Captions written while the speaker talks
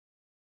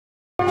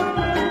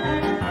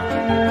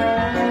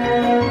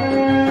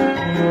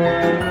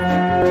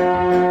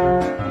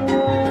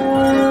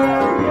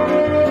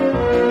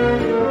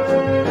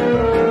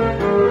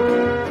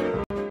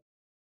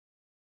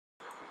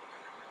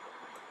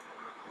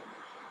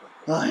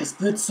It's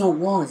been so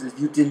long since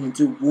you didn't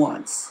do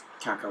once,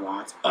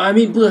 Kakarot. I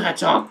mean, Blue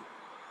Hedgehog.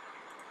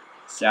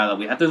 Shadow,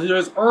 we had to do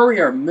this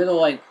earlier,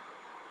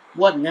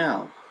 what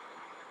now?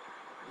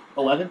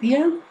 11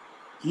 p.m.?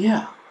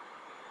 Yeah.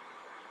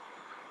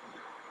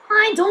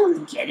 I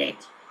don't get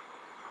it.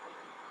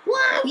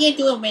 Why we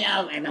do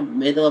it in the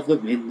middle of the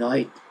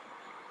midnight?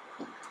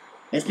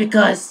 It's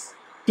because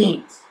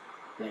things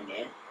went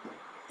in.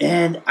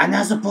 And I'm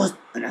not supposed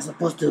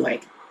to,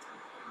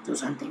 do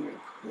something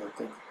real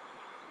quick.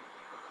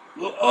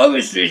 Well,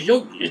 obviously,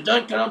 it's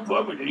that kind of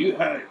problem that you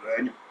have,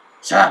 man.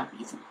 Shut up.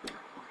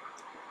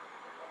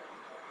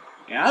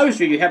 Yeah,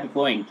 obviously you have a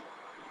point.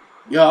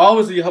 Yeah,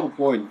 obviously you have a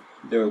point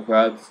there,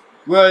 Krabs.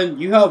 When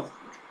you have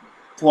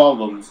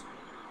problems.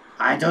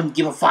 I don't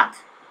give a fuck.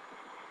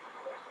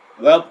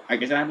 Well, I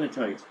guess I have no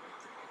choice.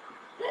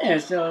 Yeah,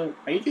 so,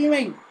 are you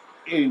doing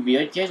a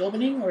VHS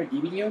opening or a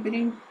DVD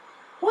opening?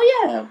 Oh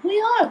yeah,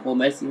 we are,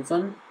 Homer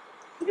Simpson.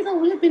 You know,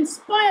 we've been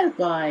inspired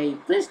by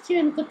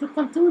Christian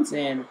cartoons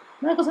and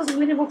Michael Says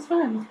really works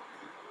fun.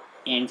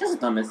 And just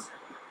Thomas.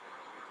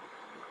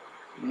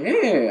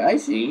 Yeah, I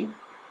see.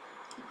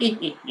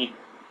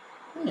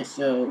 Yeah,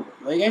 so,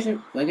 what you guys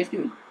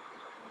doing?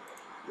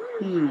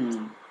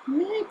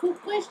 Very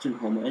good question,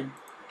 Homer.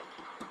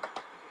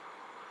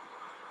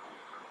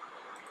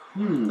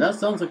 That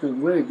sounds like a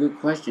very good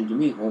question to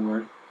me,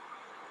 Homer.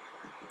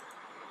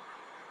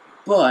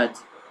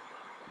 But,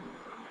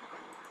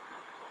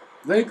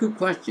 very good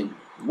question.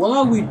 What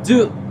are we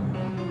do?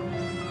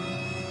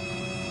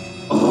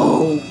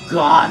 Oh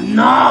God,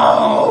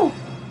 no!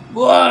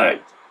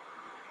 What?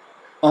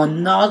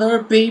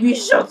 Another baby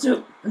show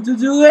to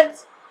do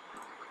it?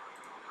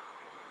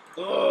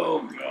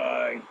 Oh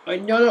God,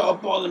 another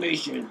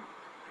abomination.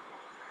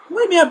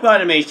 What do you mean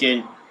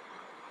abomination?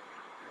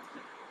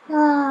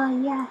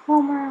 Yeah,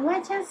 Homer,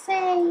 let's just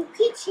say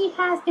Peachy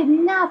has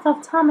enough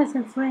of Thomas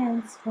and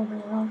Friends for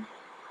now.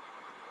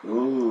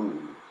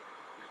 Ooh,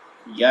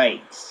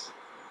 yikes.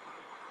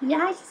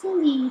 Yikes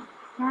indeed.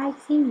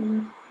 Yikes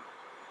indeed.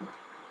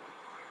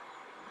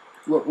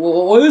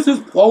 What is his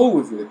problem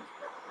with it?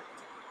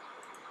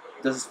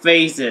 The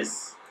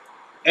faces.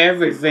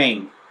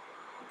 Everything.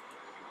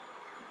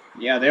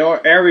 Yeah, they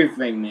are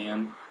everything,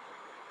 man.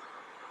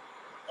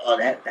 Oh,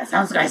 that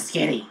sounds kind of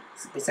scary.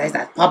 Besides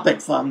that puppet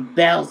from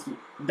Bell's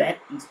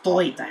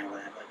story time or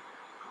whatever.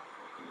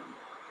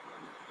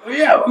 Oh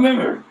yeah,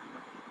 remember.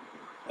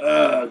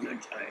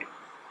 Good time.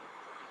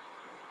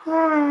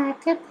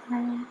 Good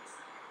times.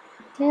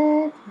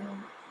 Good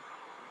times.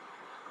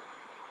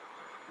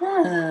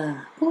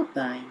 Good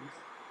times.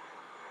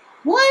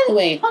 Well,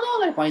 anyway, hello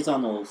there,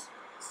 paisanos.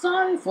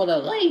 Sorry for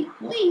the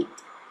wait.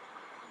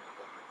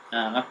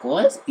 Of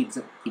course,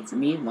 it's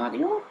me,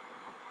 Mario.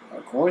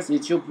 Of course,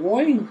 it's your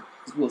boy,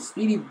 little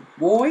speedy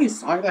boy,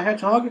 Sonic the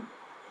Hedgehog.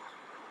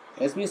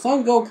 It's me,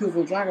 Son Goku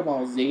from Dragon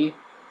Ball Z.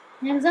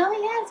 I'm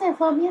Zoe Hansen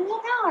from Yumi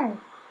Power.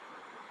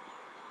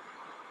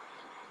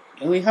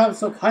 And we have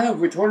some kind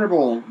of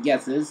returnable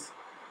guesses,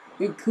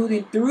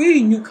 including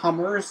 3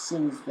 newcomers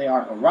since they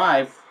are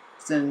arrived.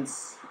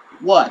 Since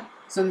what?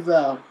 Since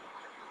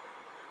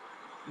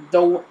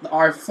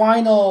our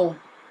final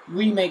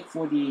remake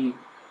for the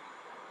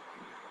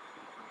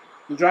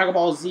Dragon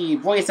Ball Z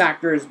voice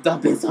actors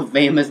dubbing some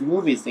famous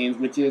movie scenes,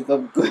 which is the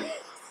greatest.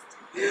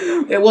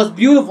 It was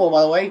beautiful,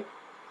 by the way.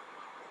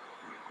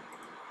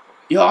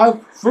 Yeah, I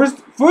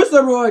first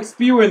ever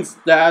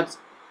experienced that.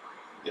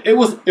 It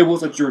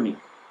was a journey.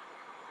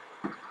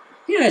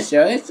 Yeah,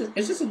 sure. It's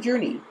just a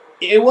journey.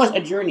 It was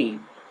a journey.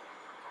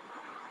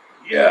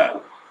 Yeah,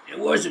 it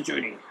was a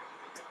journey.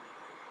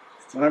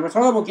 So the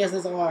returnable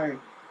guesses are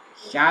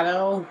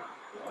Shadow,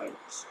 like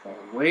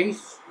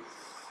always,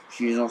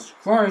 Jesus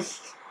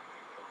Christ.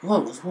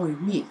 What was wrong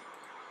with me?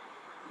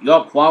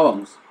 Your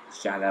problems,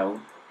 Shadow.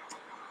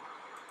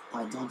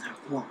 I don't have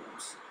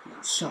problems.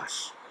 Now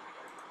shush.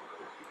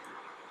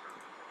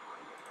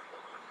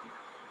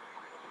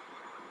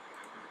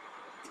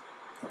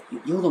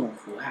 You're the one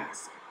who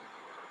asked.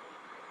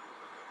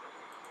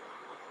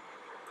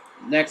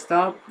 Next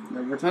up,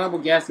 the returnable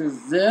guess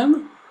is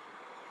Zim.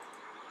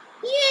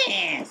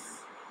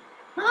 Yes!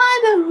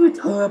 I'm the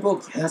returnable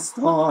guest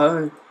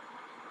star.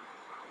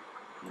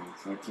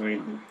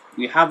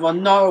 We have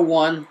another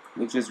one,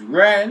 which is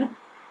Red.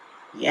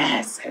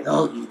 Yes,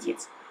 hello,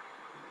 idiot.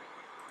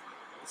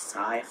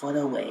 Sorry for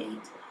the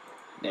wait.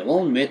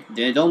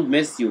 They don't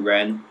miss you,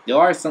 Ren. You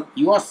are son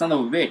of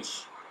a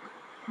bitch.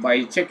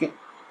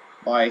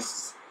 By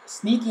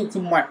sneaking into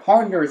my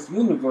partner's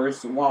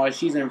universe while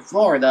she's in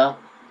Florida.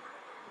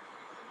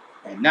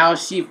 And now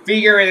she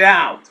figured it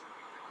out.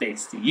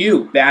 Thanks to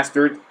you,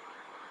 bastard.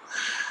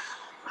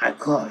 Of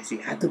course, you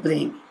had to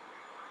blame me.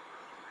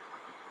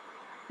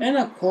 And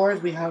of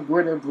course, we have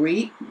Greater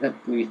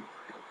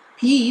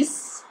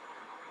Peace,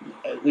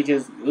 which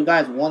is you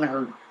guys wanted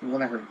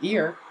her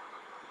here.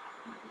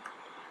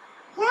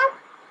 Yep,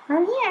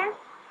 I'm here.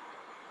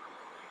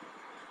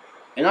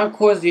 And of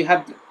course, you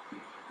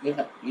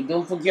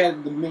don't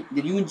forget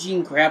the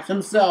Eugene Krabs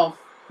himself,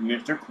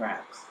 Mr.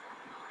 Krabs.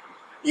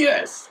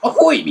 Yes,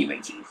 ahoy, me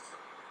mateys.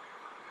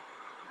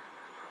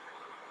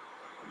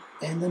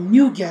 And the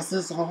new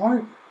guesses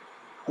are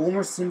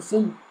Homer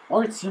Simpson,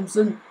 Art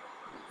Simpson,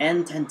 and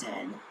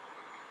 1010.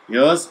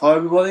 Yes, hi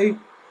everybody.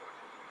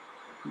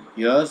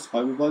 Yes, hi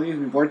everybody.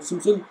 I'm Art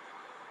Simpson.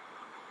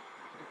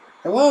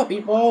 Hello,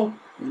 people.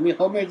 It's me,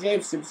 Homer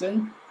James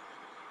Simpson.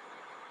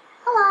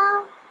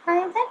 Hello, I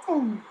am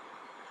Benton.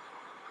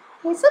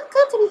 It's so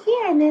good to be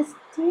here in this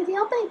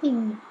studio,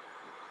 baby.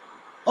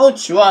 Oh,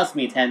 trust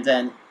me,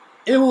 1010.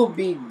 It will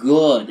be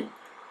good.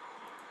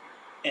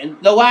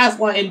 And the last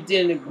one, it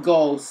didn't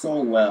go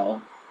so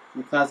well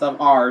because of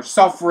our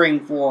suffering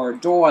for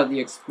Dora the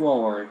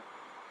Explorer.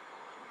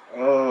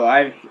 Oh,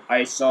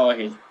 I saw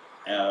his.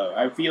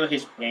 I feel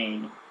his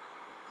pain.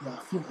 Yeah, I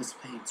feel his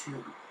pain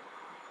too.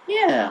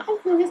 Yeah, I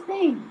feel his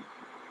pain.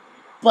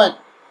 But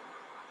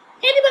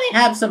anybody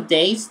have some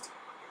taste?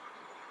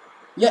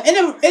 Yeah,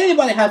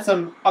 anybody have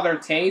some other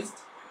taste?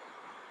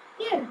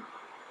 Yeah.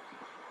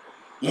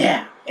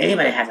 Yeah,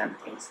 anybody has some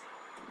taste.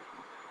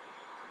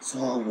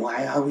 So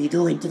what are we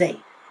doing today?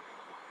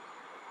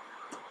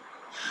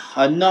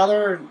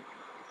 Another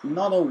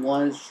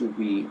one. Should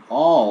we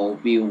all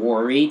be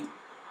worried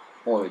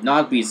or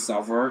not be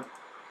suffered?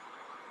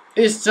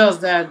 It's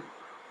just that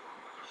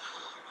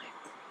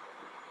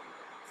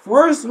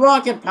first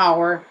rocket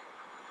power,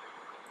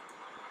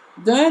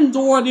 then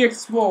Dora the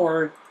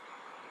Explorer,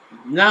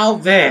 now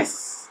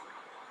this.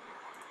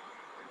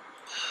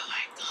 Oh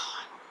my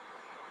god.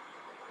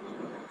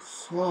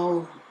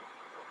 So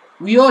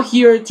we are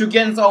here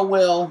against our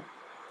will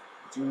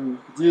to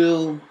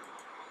do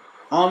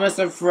Thomas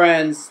and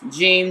Friends,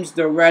 James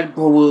the Red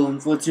Balloon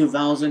for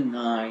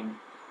 2009.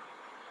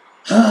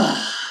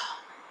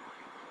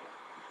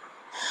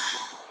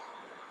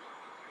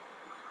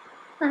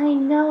 I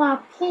know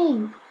our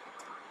pain.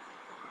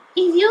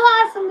 If you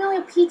are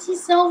familiar with Peachy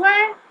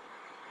Silver,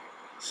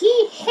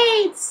 he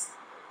hates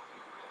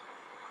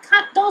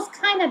those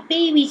kind of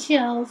baby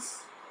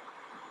shows.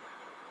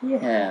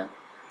 Yeah,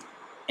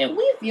 and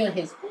we feel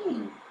his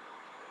pain.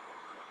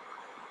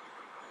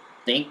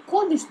 Thank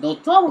goodness, no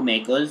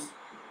troublemakers.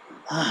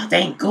 Ah,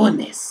 thank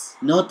goodness,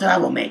 no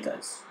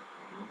troublemakers.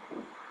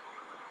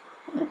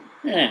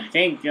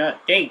 Thank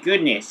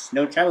goodness,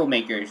 no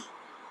troublemakers.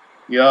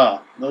 Yeah,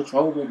 no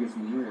troublemakers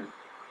in here.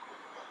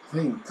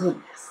 Thank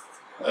goodness.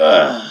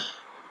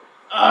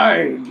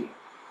 Arg.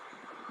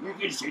 You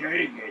can say that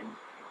again.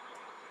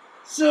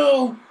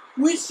 So,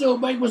 we saw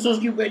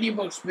Microsoft Ready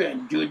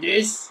Boxman do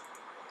this,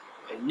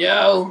 and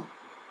now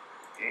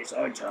it's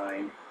our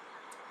time.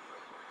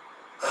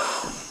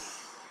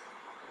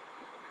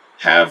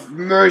 Have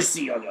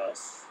mercy on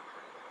us.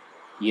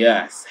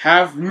 Yes,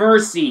 have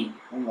mercy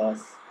on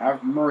us.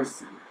 Have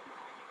mercy.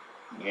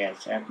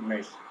 Yes, have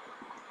mercy.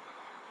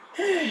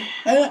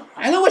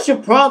 I know what's your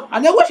problem. I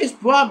know what's his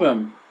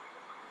problem.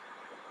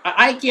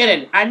 I get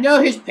it. I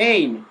know his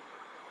pain.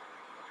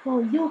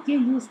 Well, you'll get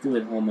used to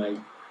it,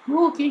 homie.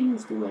 You'll get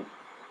used to it.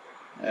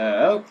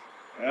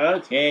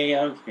 Okay.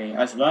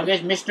 As long as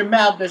Mr.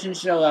 Mouth doesn't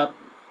show up.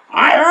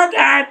 I heard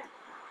that!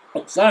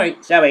 Oh, sorry.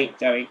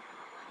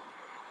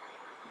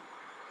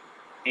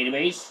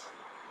 Anyways,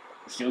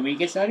 should we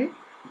get started?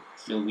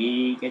 Sure.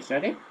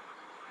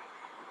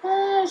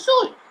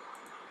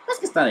 Let's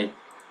get started.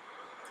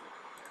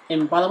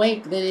 And by the way,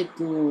 credit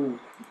to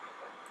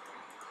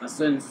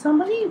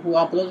somebody who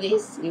uploaded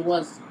this. It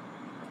was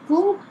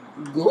Goop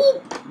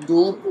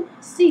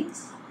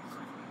 6.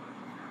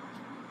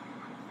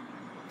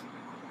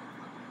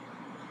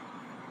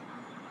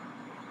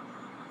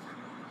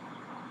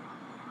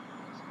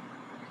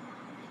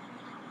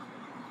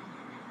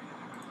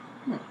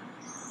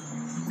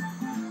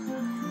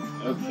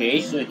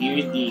 Okay, so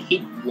here's the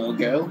hit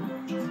logo.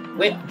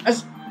 I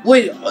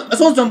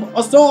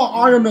saw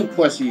Iron Man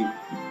plushie.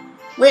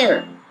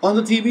 Where? On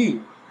the TV.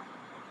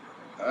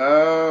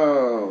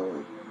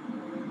 Oh,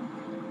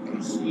 I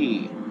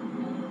see.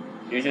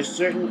 There's a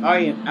certain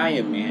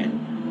Iron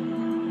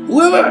Man.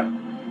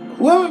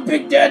 Whoever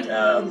picked that,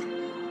 I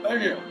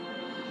don't know.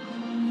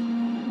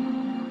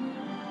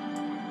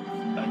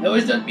 I know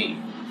it's not me.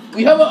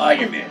 We have an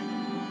Iron Man.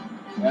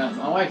 Yeah,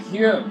 I'm right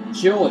here,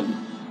 chilling.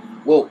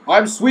 Well,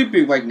 I'm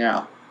sweeping right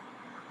now.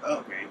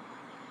 Okay.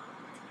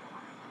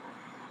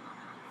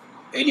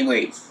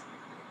 Anyways,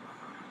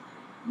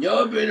 now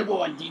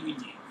available on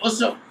DVD.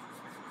 Also,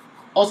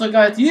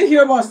 guys, do you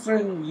hear about a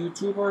certain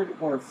YouTuber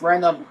or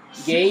friend of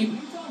Gabe?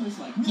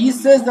 He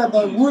says that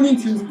the Looney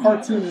Tunes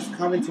cartoon is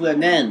coming to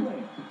an end,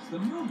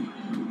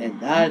 and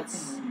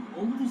that's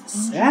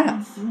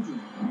sad.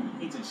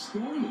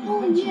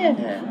 Oh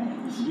yeah.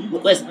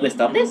 Let's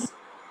stop this.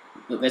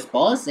 Let's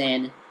pause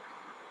and.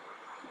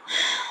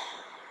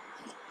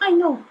 I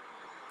know.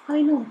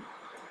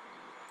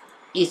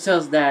 It's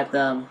just that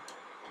let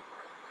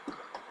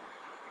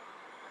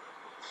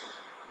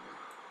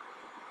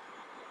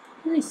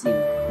me see.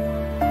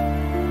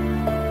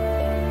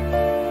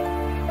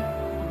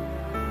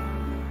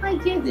 I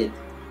get it.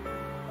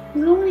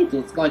 Looney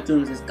Tunes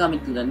cartoons is coming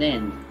to an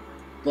end,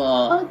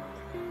 but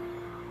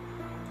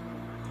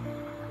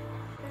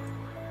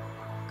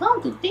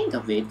come to think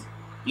of it,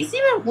 it's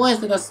even worse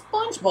than a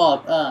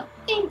SpongeBob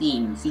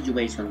ending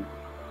situation.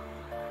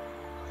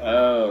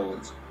 Oh,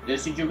 the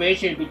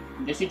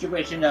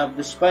situation of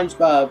the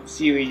SpongeBob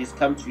series has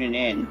come to an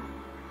end.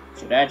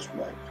 So that's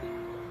what.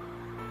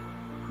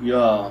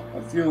 Yeah,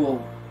 I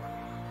feel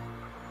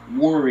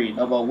worried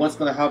about what's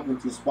gonna happen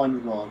to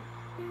SpongeBob.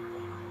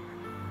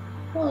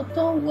 Well,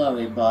 don't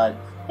worry, bud.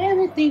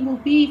 Everything will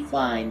be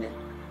fine.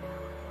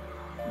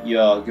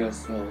 Yeah, I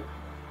guess so.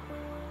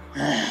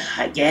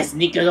 I guess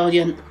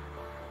Nickelodeon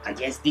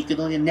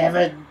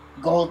never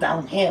go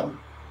downhill.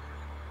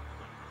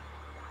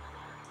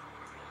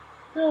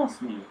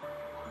 Trust me.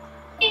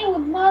 It will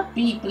not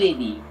be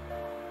pretty.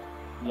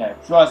 Yeah,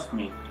 trust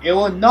me. It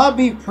will not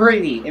be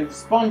pretty if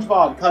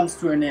SpongeBob comes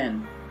to an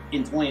end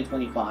in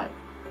 2025.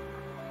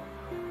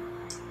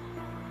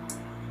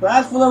 But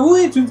as for the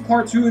Looney Tunes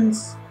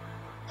cartoons,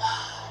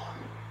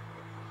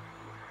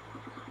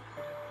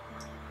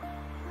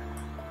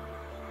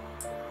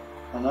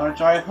 another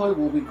childhood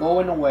will be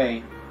going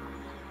away.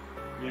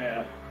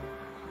 Yeah.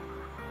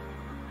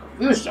 I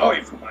feel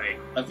sorry for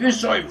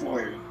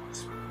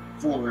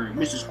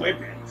Mrs.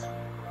 Squarepants.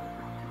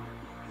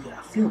 Yeah,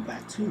 I feel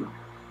bad too.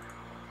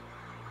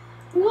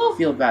 We all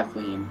feel bad for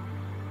him.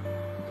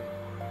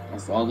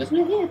 As long as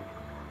we're here.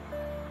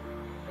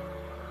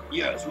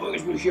 Yeah, as long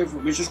as we're here for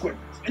Mrs.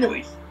 Squarepants.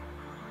 Anyways.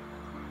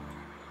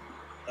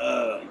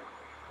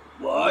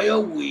 Why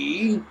are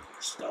we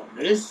stop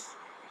this?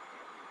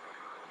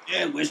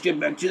 And let's get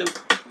back to the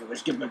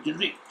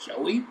thing,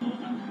 shall we?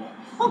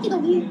 Okay, okay. All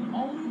new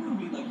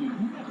movie like you've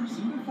never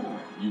seen before.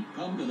 You've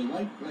come to the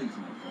right place,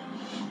 my friend.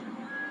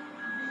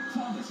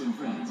 Thomas and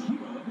Friends,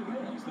 Hero of the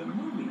Rails, the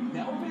movie,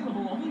 now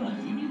available only on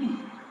DVD.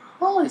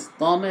 Oh, it's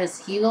Thomas,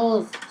 Hero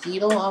of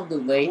the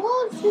Rails.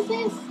 What is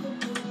this?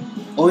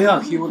 Oh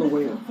yeah, Hero of the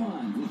Rails.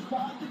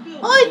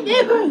 I've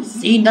never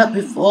Seen that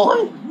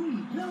before?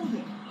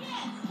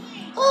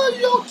 Oh,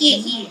 look at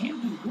him.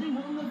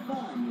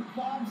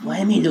 What do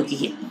you mean, look at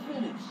him?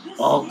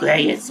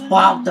 Okay, it's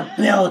Bob the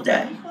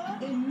Builder.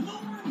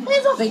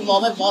 There's nothing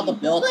wrong with Bob the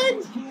Builder.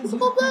 It's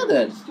Bob the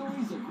Builder.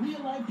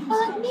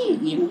 Like me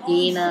in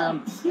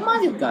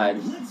Mario Kart.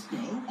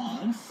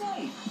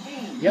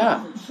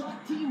 Yeah.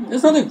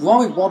 There's nothing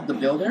wrong with Bob the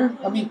Builder.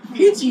 I mean,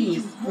 Peachy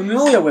is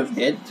familiar with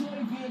it.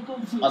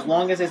 As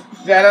long as it's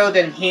better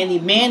than Handy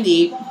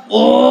Mandy.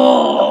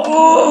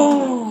 Oh!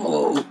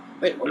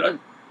 Wait, hold on.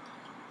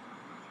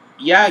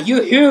 Yeah,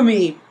 you hear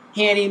me,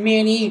 Handy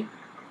Mandy.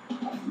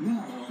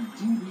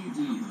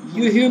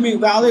 You hear me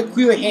loud and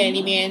clear,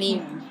 Handy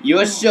Mandy.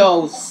 Your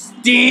show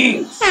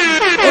stinks.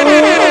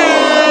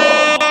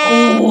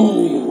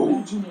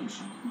 Oh!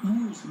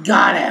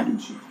 Got him.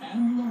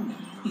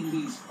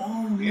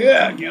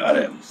 Yeah, got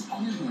him.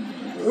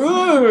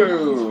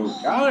 Ooh,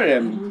 got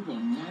him.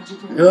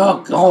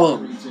 Look, oh.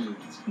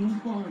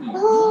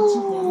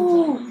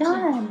 Oh,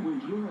 God.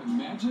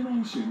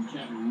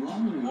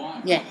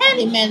 Yeah,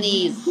 Handy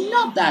Mandy is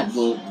not that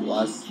good to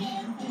us.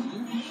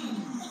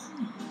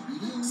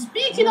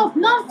 Speaking of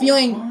not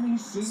feeling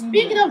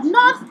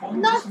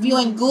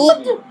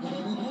good,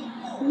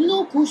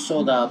 look who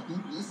showed up.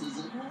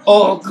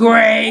 Oh,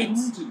 great!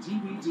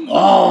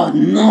 Oh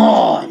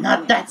no,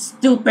 not that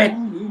stupid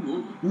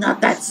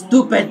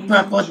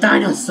purple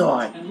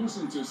dinosaur.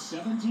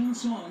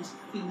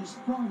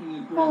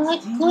 Oh,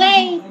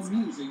 great.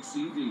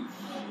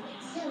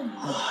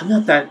 Oh,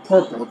 not that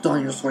purple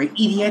dinosaur,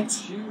 idiot.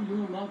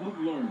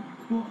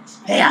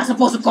 Hey, I'm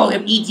supposed to call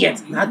him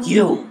idiot, not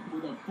you.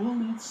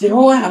 It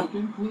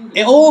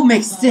all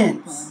makes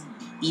sense.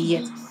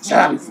 Idiot, shut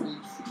up, you fool.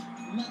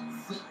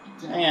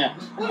 Yeah,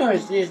 oh,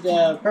 it's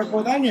the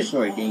purple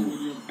dinosaur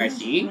thing. I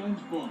see.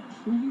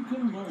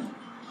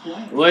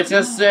 Let's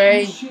just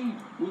say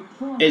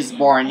it's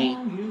Barney.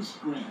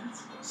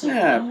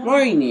 Yeah,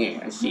 Barney.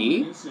 I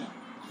see.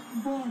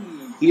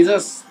 He's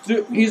a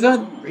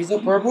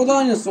purple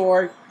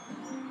dinosaur.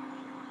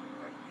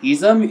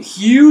 He's a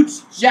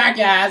huge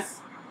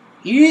jackass.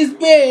 He's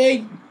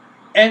big,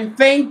 and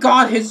thank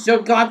God his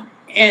show got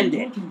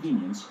ended.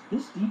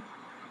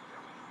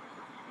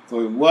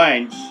 For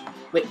once.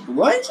 Wait,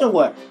 once or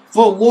what?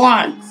 For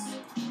once.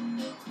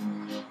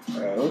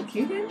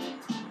 Okay then.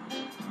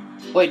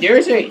 Wait,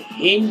 there's a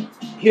hint.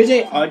 Here's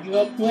an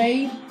audio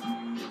play.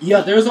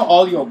 Yeah, there's an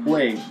audio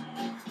play.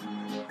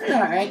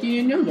 Yeah, I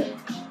didn't know that.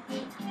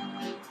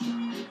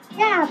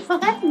 Yeah, I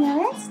forgot to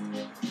notice.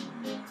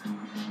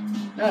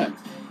 I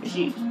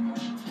see.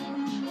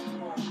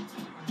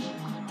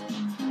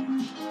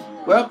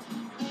 Well.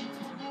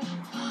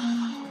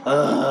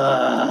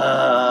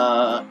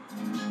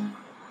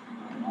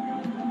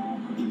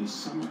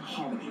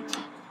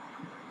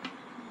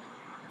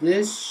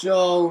 This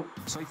show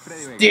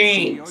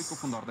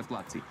stinks,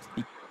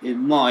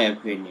 in my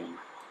opinion.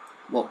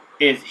 Well,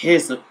 in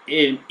his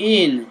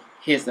opinion,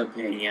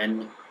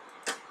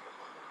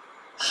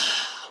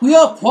 we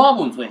have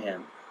problems with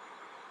him.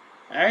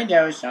 I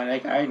know,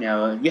 Sonic, I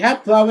know. You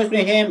have problems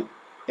with him.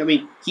 I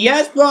mean, he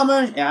has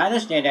problems. Yeah, I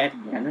understand that.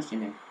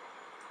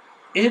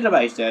 Is it what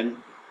I said?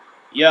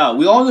 Yeah,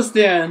 we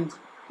understand.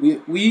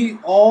 We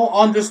all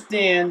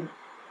understand.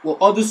 Well,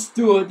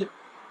 understood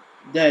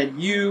that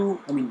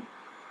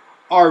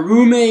our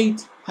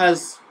roommate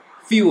has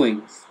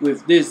feelings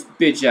with this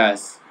bitch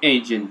ass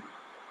agent.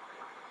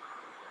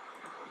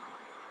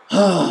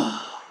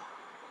 Not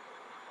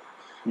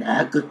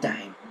a good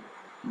time.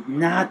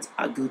 Not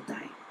a good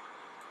time.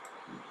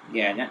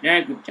 Yeah, not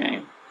a good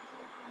time.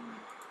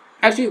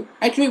 Actually,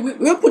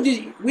 we'll put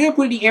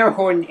the air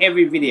horn in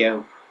every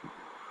video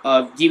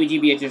of DVD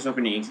VHS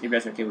openings if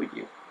that's okay with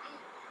you.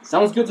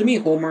 Sounds good to me,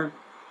 Homer.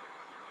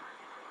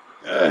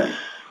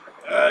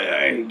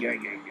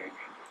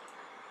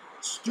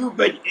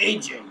 Stupid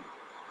agent.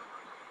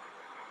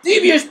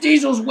 Devious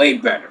Diesel's way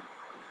better.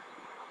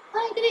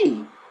 I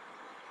agree.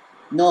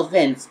 No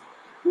offense,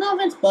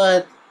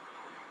 but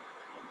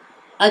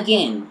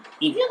again,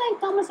 if you like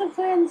Thomas and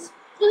Friends,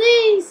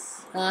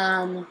 please,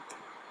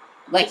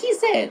 like he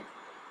said,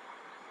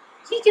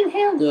 he can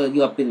handle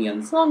your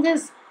opinion as long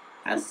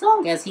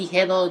as he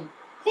handled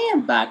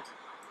him back.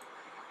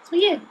 So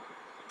yeah.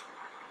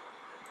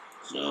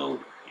 So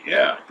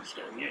yeah, that's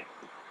gonna be it.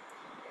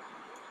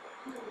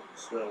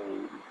 So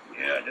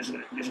yeah, that's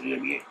gonna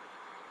be it.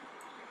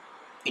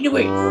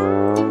 Anyway.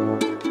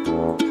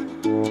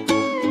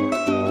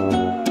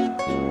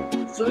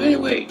 So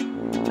anyway,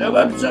 that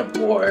wraps up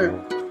for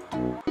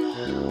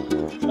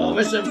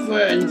Thomas and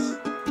Friends,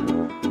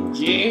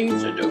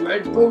 James and the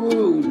Red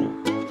Balloon.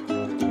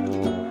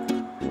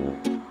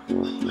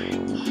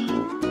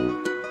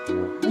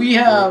 We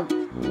have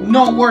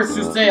no words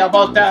to say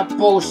about that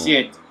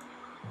bullshit.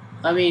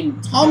 I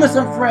mean, Thomas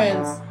and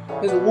Friends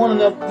is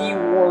one of the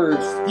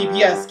worst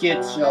PBS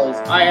kids shows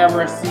I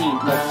ever seen,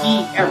 that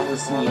he ever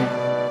seen.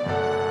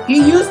 He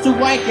used to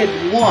like it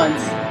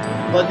once,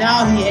 but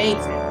now he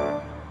hates it.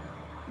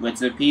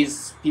 Rest in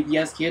peace,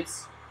 PBS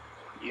kids.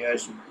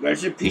 Yes,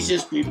 rest in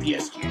pieces,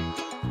 PBS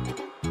kids.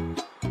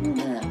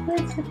 Yeah,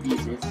 rest in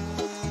pieces.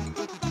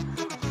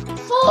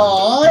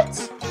 But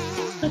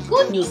the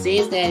good news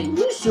is that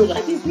you should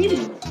like this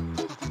video.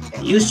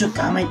 And you should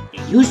comment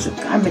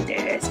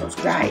and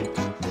subscribe.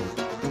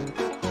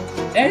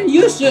 And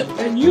you should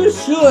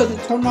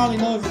turn on the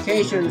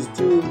notifications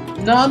to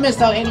not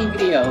miss out any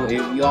video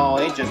if y'all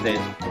interested.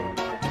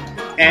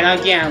 And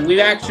again,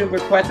 reaction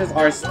requests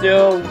are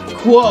still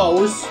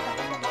closed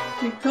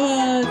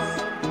because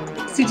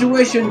the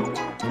situation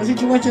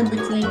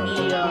between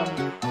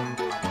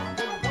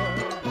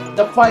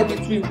the fight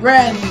between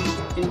Ren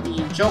in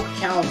the joke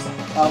counts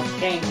of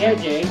Ken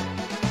KJ.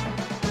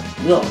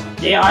 Look,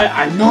 they are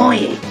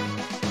annoying.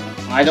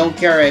 I don't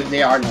care if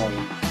they are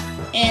annoying.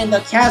 And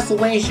the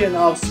cancellation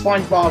of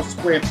SpongeBob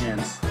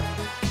SquarePants,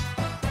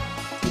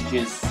 which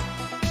is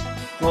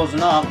close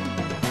enough,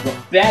 but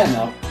bad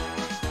enough.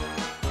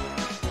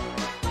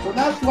 So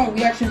that's why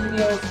reaction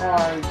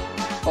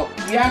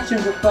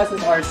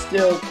requests are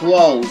still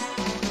closed.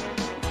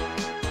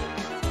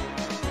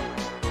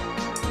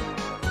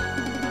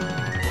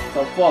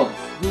 So folks,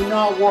 do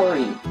not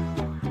worry.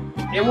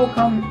 It will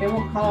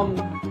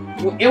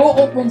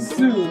open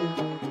soon.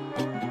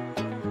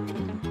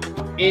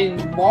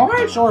 In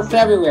March or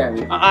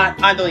February?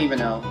 I don't even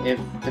know. It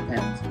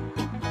depends.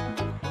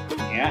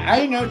 Yeah,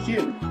 I know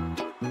too.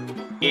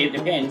 It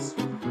depends.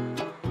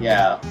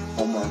 Yeah,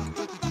 homework.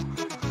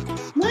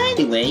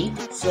 Anyway,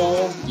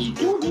 so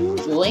if you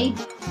enjoyed,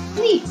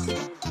 please,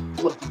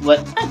 what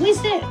we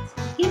said,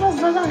 give us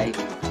a like,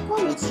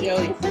 comment,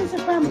 share your friends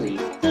and family,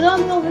 turn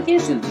on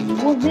notifications so you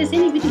won't miss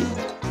any videos,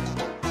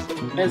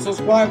 and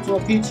subscribe to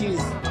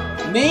Peachy's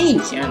main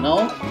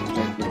channel,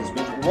 check the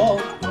description below,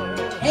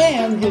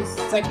 and his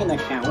second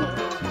account,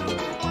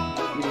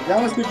 in the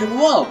description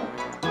below.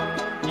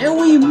 And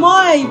we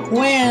might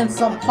plan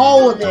some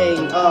holiday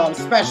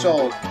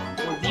special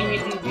for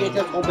DVD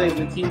VHS opening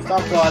with Team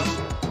Star Cross.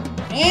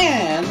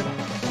 And,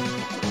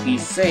 for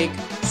peace sake,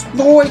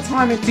 story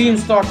time with Team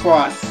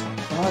Starcross.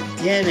 God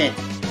damn it.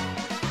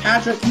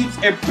 Patrick keeps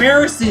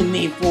embarrassing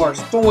me for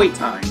story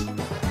time.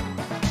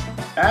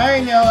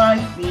 I know how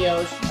he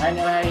feels. I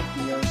know.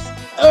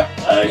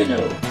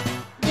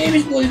 Maybe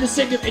it's for the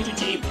sake of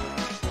entertainment.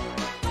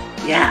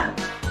 Yeah,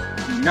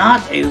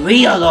 not a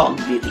real long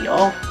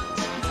video.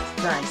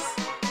 Nice.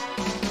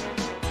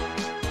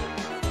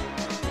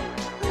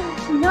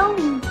 No,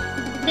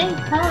 thank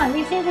God,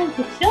 we said them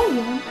to show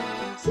you.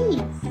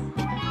 Jeez.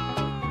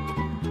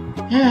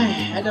 I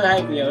know how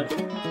it feels.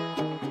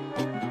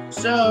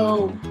 So,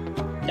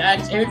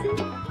 that's everything?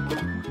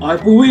 I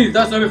believe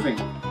that's everything.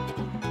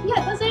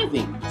 Yeah, that's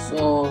everything.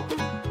 So,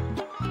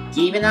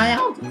 keep an eye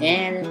out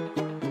and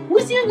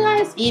we'll see you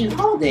guys in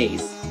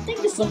holidays.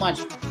 Thank you so much.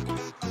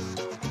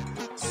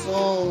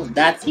 So,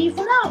 that's it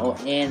for now.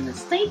 And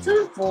stay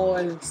tuned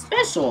for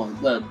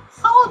the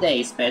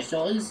holiday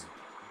specials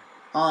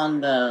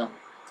on the...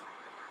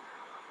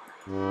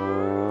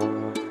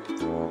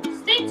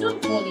 Stay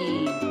tuned for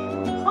the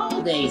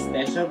holiday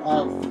special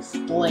of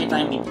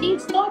Storytime with Team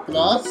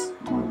Starcross,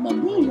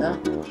 Mamma.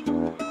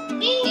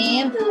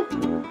 And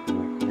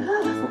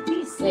for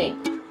peace sake,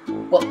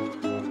 well,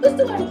 let's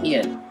do right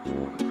here.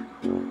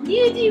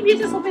 DVD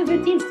VHS open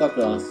with Team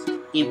Starcross,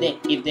 if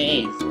there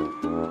is.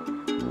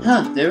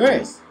 Huh, there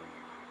is.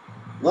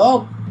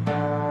 Well,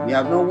 we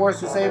have no words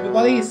to say,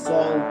 everybody.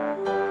 So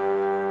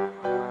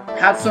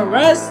have some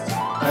rest,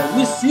 and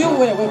we'll see you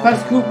when we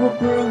pass Crew.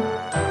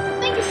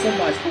 Thank you so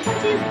much for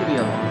watching this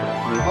video.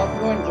 We hope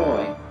you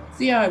enjoy.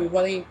 See ya,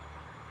 everybody.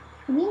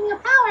 I mean your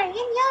power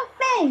in your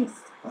face.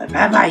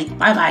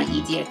 Bye-bye,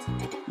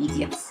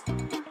 idiots.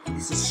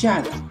 This is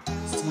Shadow,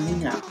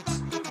 signing out.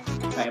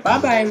 Alright,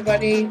 bye-bye,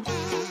 everybody.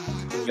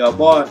 Yeah,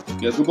 bye.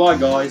 Yeah, goodbye,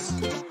 guys.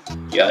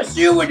 Yeah,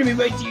 see you when we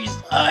make these.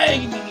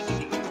 Bye,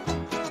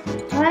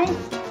 guys.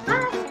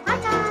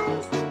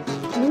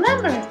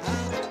 Remember,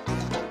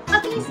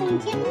 puppies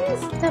and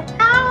kittens, the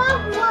power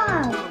of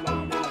love.